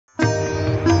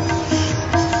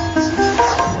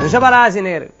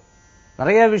ரிஷபராசினேர்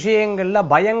நிறைய விஷயங்கள்ல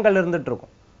பயங்கள் இருந்துட்டு இருக்கும்.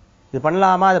 இது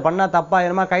பண்ணலாமா, அது பண்ணா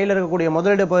தப்பாயிருமா, கையில் இருக்கக்கூடிய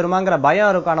முதலீடு போயிருமாங்கிற பயம்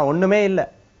இருக்கும். ஆனா ஒண்ணுமே இல்லை,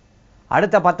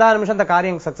 அடுத்த 10 நிமிஷம் அந்த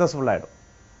காரியம் சக்சஸ்ஃபுல் ஆயிடும்.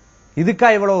 இதுக்கா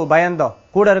இவ்வளவு பயந்தோ?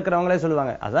 கூட இருக்கிறவங்களே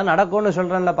சொல்லுவாங்க, அதான் நடக்கும்னு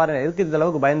சொல்றேன்ல பாருங்க, எதுக்கு இந்த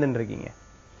அளவுக்கு பயந்துட்டு இருக்கீங்க?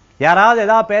 யாராவது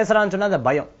ஏதாவது பேசுறான்னு சொன்னா அந்த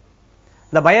பயம்,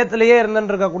 இந்த பயத்திலேயே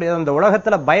இருந்துட்டு இருக்கக்கூடியது. அந்த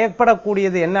உலகத்துல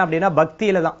பயப்படக்கூடியது என்ன அப்படின்னா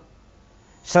பக்தியில தான்.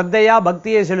 ஸ்ரத்தையா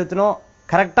பக்தியை செலுத்தணும்,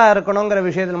 கரெக்டா இருக்கணுங்கிற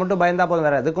விஷயத்துல மட்டும் பயந்தா போதும்,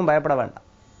 வேற எதுக்கும் பயப்பட வேண்டாம்.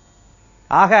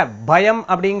 ஆக பயம்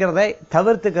அப்படிங்கிறதை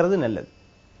தவிர்த்துக்கிறது நல்லது.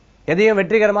 எதையும்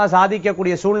வெற்றிகரமா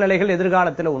சாதிக்கக்கூடிய சூழ்நிலைகள்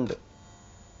எதிர்காலத்தில் உண்டு.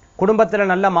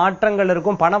 குடும்பத்தில் நல்ல மாற்றங்கள்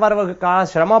இருக்கும். பண வரவுக்காக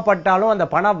சிரமப்பட்டாலும் அந்த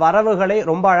பண வரவுகளை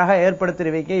ரொம்ப அழகா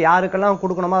ஏற்படுத்திடுவீங்க. யாருக்கெல்லாம்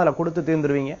கொடுக்கணுமோ அதில் கொடுத்து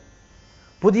தீர்ந்துருவீங்க.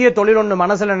 புதிய தொழில் ஒன்று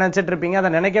மனசுல நினைச்சிட்டு இருப்பீங்க,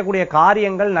 அதை நினைக்கக்கூடிய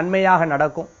காரியங்கள் நன்மையாக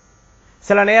நடக்கும்.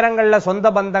 சில நேரங்களில் சொந்த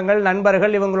பந்தங்கள்,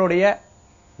 நண்பர்கள் இவங்களுடைய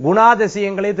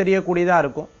குணாதிசயங்களே தெரியக்கூடியதா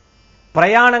இருக்கும்.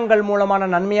 பிரயாணங்கள் மூலமான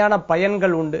நன்மையான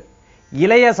பயன்கள் உண்டு.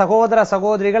 இளைய சகோதர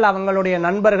சகோதரிகள் அவங்களுடைய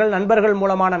நண்பர்கள்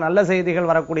மூலமான நல்ல செய்திகள்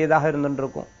வரக்கூடியதாக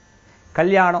இருந்துருக்கும்.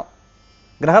 கல்யாணம்,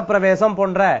 கிரகப்பிரவேசம்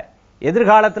போன்ற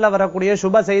எதிர்காலத்தில் வரக்கூடிய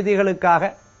சுப செய்திகளுக்காக,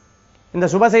 இந்த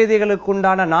சுப செய்திகளுக்கு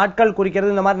உண்டான நாட்கள்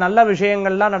குறிக்கிறது. இந்த மாதிரி நல்ல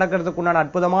விஷயங்கள்லாம் நடக்கிறதுக்கு உண்டான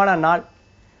அற்புதமான நாள்.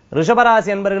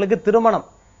 ரிஷபராசி என்பவர்களுக்கு திருமணம்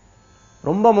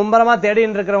ரொம்ப மும்பரமா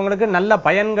தேடின்னு இருக்கிறவங்களுக்கு நல்ல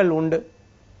பயன்கள் உண்டு,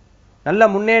 நல்ல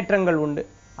முன்னேற்றங்கள் உண்டு.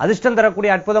 அதிர்ஷ்டம்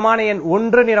தரக்கூடிய அற்புதமான எண்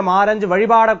 1, நிறம் ஆரஞ்சு.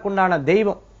 வழிபாடக்குண்டான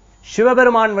தெய்வம்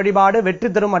சிவபெருமான் வழிபாடு வெற்றி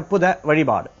தரும் அற்புத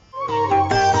வழிபாடு.